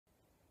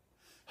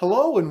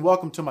Hello and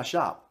welcome to my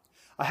shop.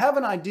 I have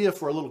an idea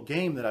for a little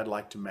game that I'd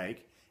like to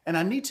make, and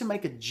I need to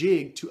make a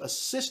jig to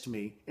assist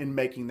me in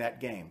making that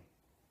game.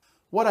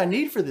 What I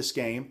need for this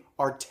game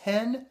are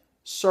 10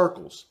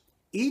 circles,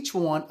 each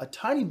one a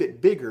tiny bit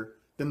bigger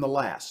than the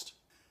last.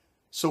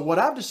 So what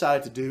I've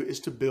decided to do is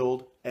to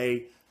build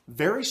a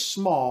very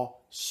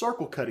small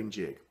circle cutting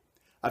jig.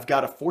 I've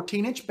got a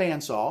 14-inch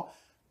bandsaw.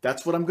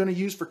 That's what I'm going to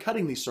use for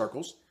cutting these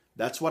circles.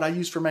 That's what I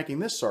used for making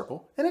this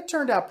circle, and it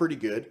turned out pretty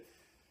good.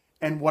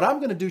 And what I'm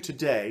going to do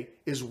today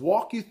is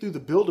walk you through the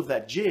build of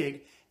that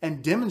jig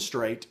and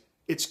demonstrate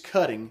its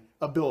cutting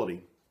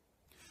ability.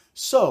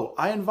 So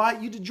I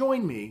invite you to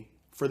join me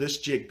for this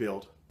jig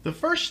build. The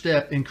first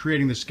step in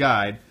creating this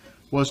guide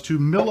was to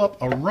mill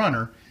up a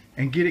runner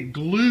and get it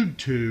glued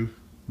to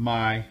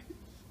my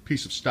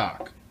piece of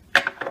stock.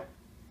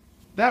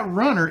 That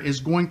runner is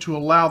going to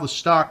allow the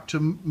stock to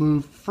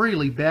move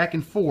freely back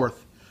and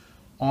forth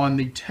on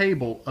the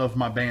table of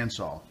my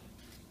bandsaw.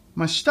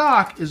 My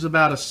stock is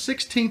about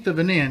 1/16 of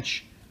an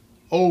inch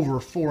over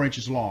 4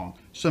 inches long.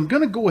 So I'm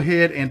going to go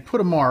ahead and put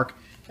a mark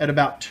at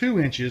about 2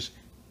 inches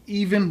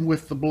even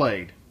with the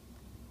blade.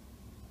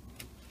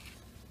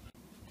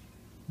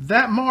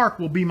 That mark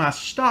will be my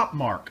stop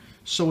mark.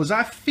 So as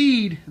I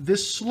feed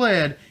this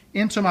sled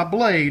into my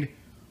blade,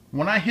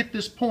 when I hit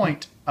this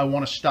point, I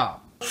want to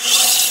stop.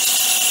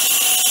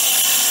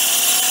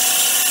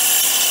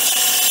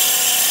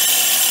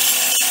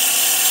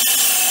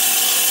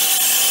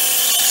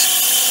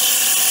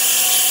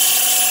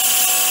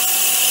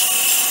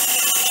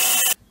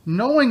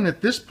 Knowing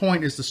that this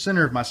point is the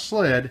center of my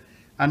sled,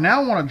 I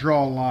now want to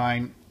draw a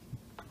line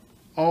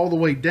all the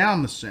way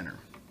down the center.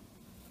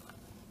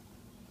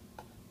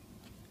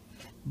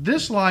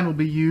 This line will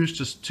be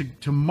used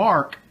to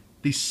mark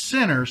the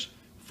centers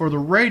for the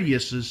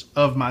radiuses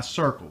of my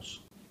circles.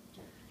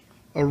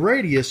 A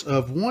radius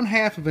of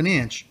 1/2 of an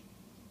inch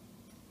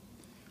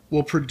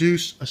will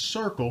produce a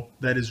circle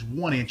that is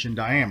 1 inch in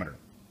diameter.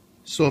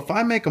 So if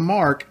I make a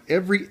mark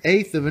every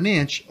 1/8 of an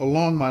inch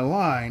along my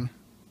line,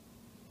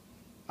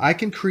 I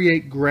can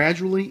create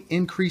gradually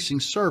increasing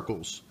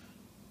circles.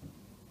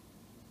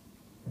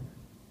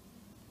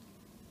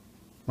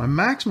 My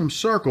maximum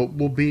circle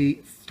will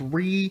be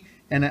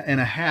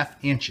 3.5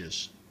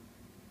 inches.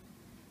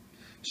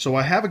 So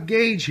I have a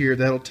gauge here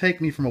that'll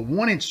take me from a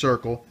 1 inch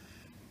circle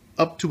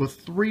up to a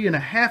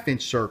 3.5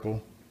 inch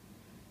circle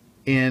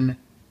in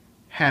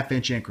 1/2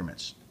 inch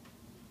increments.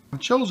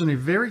 I've chosen a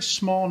very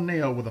small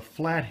nail with a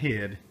flat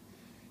head,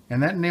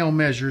 and that nail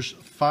measures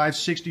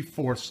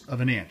 5/64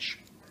 of an inch.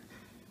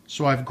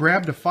 So I've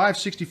grabbed a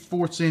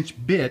 5/64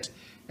 inch bit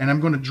and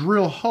I'm going to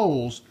drill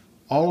holes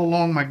all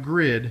along my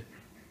grid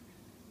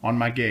on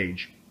my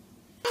gauge.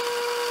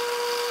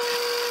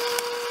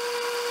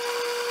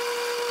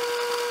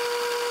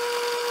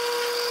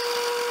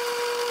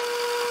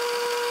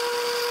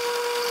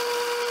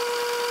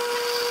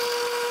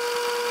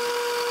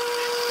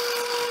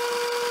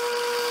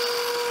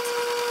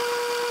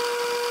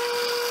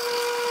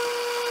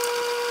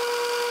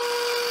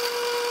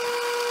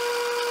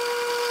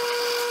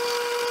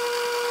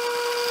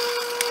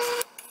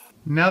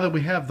 Now that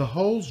we have the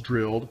holes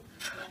drilled,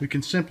 we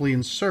can simply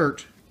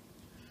insert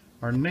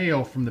our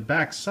nail from the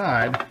back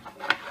side,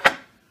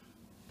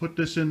 put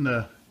this in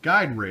the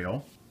guide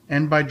rail,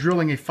 and by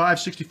drilling a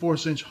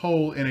 5/64 inch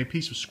hole in a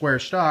piece of square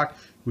stock,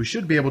 we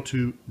should be able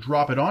to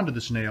drop it onto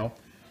this nail,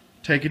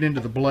 take it into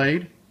the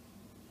blade,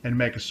 and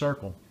make a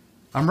circle.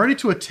 I'm ready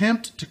to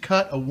attempt to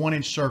cut a 1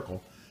 inch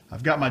circle.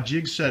 I've got my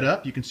jig set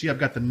up. You can see I've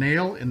got the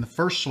nail in the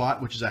first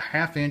slot, which is a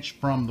 1/2 inch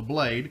from the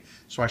blade,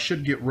 so I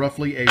should get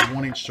roughly a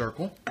 1 inch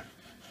circle.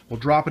 We'll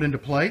drop it into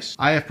place.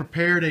 I have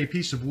prepared a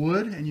piece of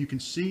wood, and you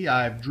can see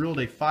I've drilled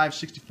a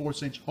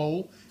 5/64 inch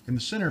hole in the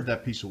center of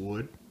that piece of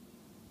wood.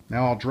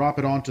 Now I'll drop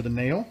it onto the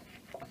nail.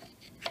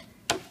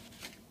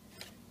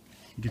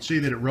 You can see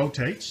that it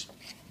rotates.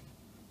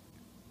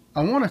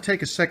 I want to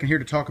take a second here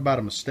to talk about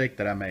a mistake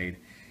that I made.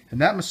 And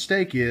that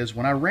mistake is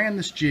when I ran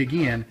this jig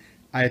in,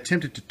 I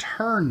attempted to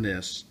turn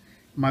this.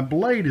 My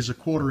blade is a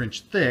 1/4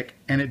 inch thick,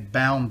 and it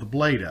bound the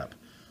blade up.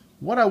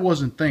 What I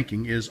wasn't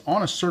thinking is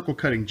on a circle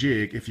cutting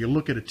jig, if you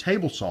look at a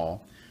table saw,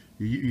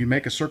 you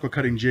make a circle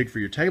cutting jig for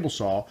your table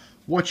saw,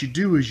 what you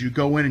do is you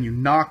go in and you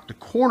knock the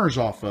corners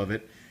off of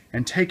it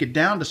and take it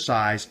down to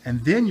size,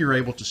 and then you're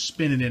able to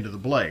spin it into the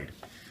blade.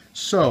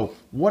 So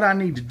what I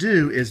need to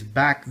do is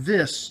back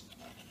this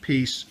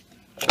piece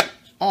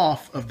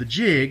off of the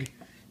jig,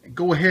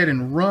 go ahead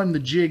and run the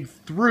jig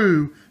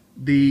through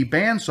the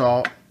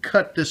bandsaw,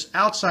 cut this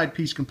outside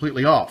piece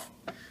completely off.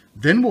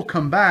 Then we'll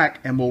come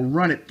back and we'll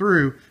run it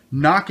through,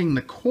 knocking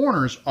the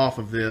corners off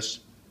of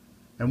this,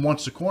 and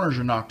once the corners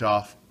are knocked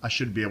off, I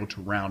should be able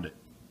to round it.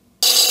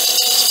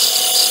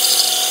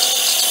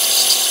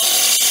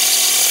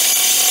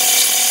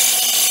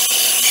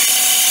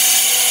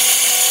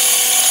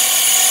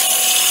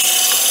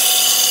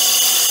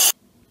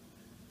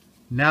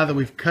 Now that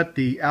we've cut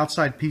the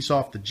outside piece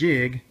off the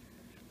jig,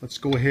 let's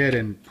go ahead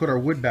and put our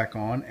wood back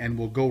on, and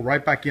we'll go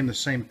right back in the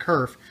same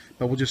kerf,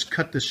 but we'll just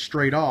cut this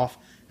straight off,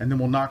 and then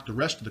we'll knock the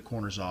rest of the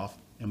corners off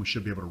and we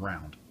should be able to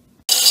round.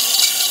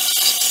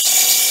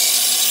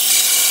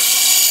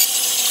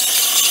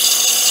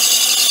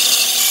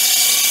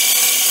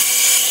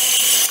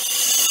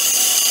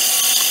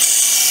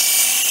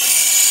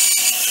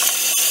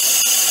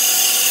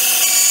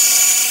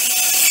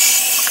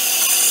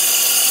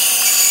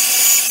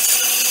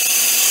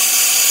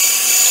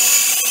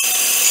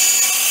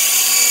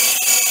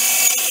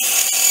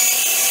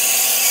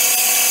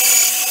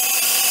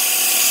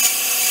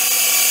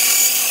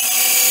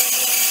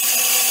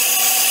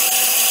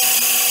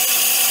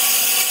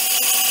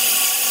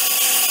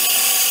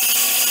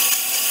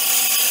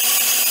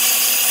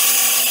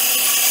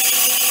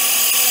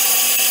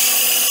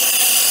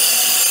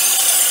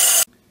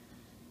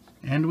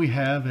 And we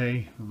have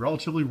a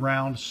relatively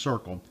round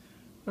circle.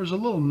 There's a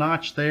little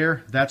notch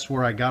there. That's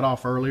where I got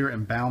off earlier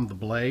and bound the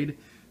blade.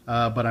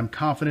 But I'm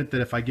confident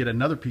that if I get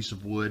another piece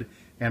of wood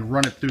and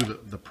run it through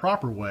the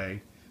proper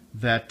way,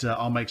 that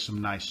I'll make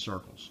some nice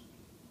circles.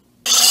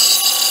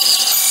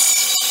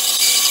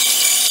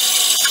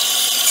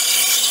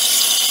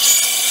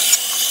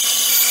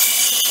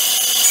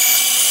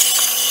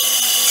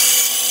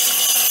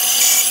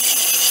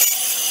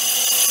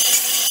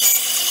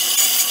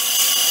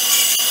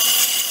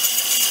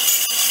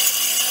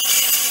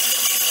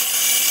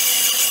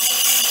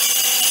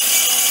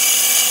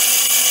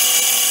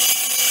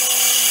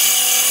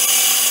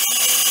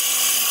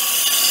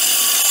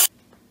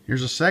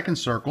 Here's a second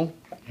circle,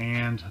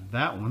 and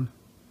that one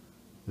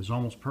is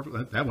almost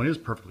perfect. That one is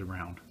perfectly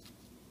round.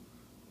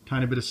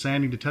 Tiny bit of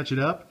sanding to touch it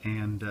up,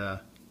 and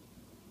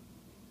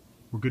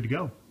we're good to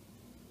go.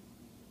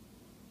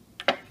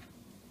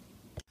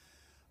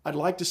 I'd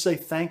like to say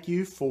thank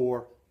you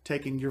for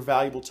taking your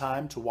valuable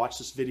time to watch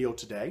this video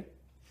today.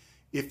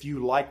 If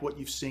you like what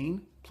you've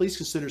seen, please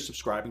consider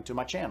subscribing to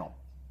my channel.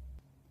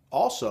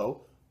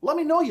 Also, let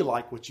me know you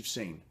like what you've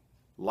seen.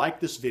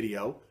 Like this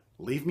video,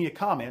 leave me a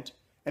comment,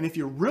 and if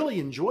you really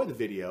enjoy the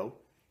video,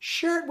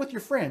 share it with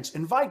your friends.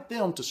 Invite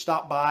them to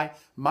stop by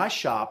my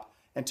shop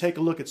and take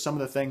a look at some of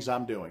the things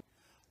I'm doing.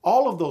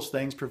 All of those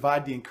things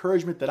provide the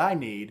encouragement that I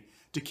need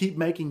to keep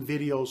making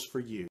videos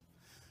for you.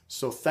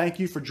 So thank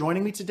you for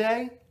joining me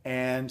today,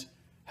 and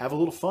have a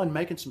little fun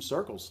making some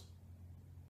circles.